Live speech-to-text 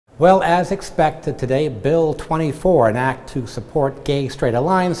Well, as expected today, Bill 24, an act to support gay-straight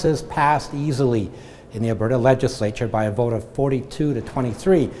alliances, passed easily in the Alberta legislature by a vote of 42 to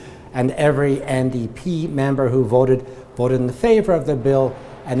 23. And every NDP member who voted in favor of the bill,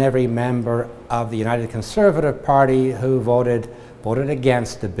 and every member of the United Conservative Party who voted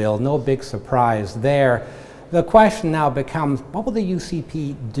against the bill. No big surprise there. The question now becomes, what will the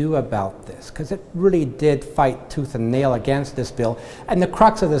UCP do about this? Because it really did fight tooth and nail against this bill. And the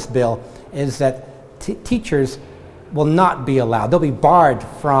crux of this bill is that teachers will not be allowed. They'll be barred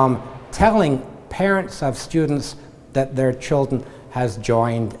from telling parents of students that their children has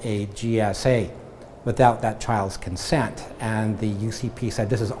joined a GSA without that child's consent. And the UCP said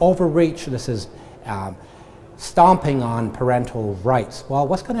this is overreach, this is stomping on parental rights. Well,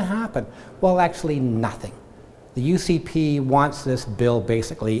 what's going to happen? Well, actually nothing. The UCP wants this bill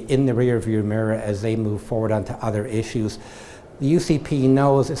basically in the rearview mirror as they move forward onto other issues. The UCP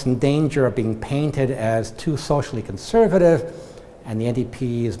knows it's in danger of being painted as too socially conservative, and the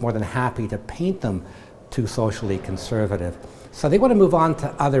NDP is more than happy to paint them too socially conservative. So they want to move on to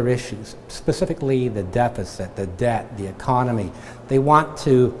other issues, specifically the deficit, the debt, the economy. They want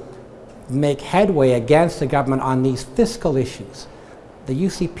to make headway against the government on these fiscal issues. The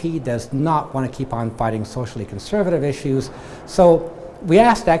UCP does not want to keep on fighting socially conservative issues. So we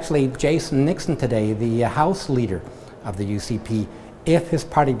asked actually Jason Nixon today, the House leader of the UCP, if his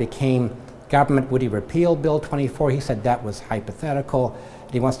party became government, would he repeal Bill 24? He said that was hypothetical,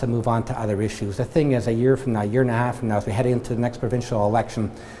 and he wants to move on to other issues. The thing is, a year from now, a year and a half from now, as we head into the next provincial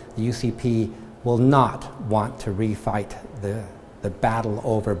election, the UCP will not want to refight the battle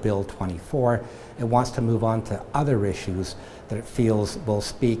over Bill 24. It wants to move on to other issues that it feels will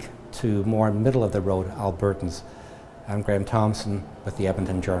speak to more middle-of-the-road Albertans. I'm Thomson with the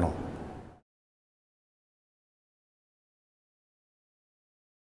Edmonton Journal.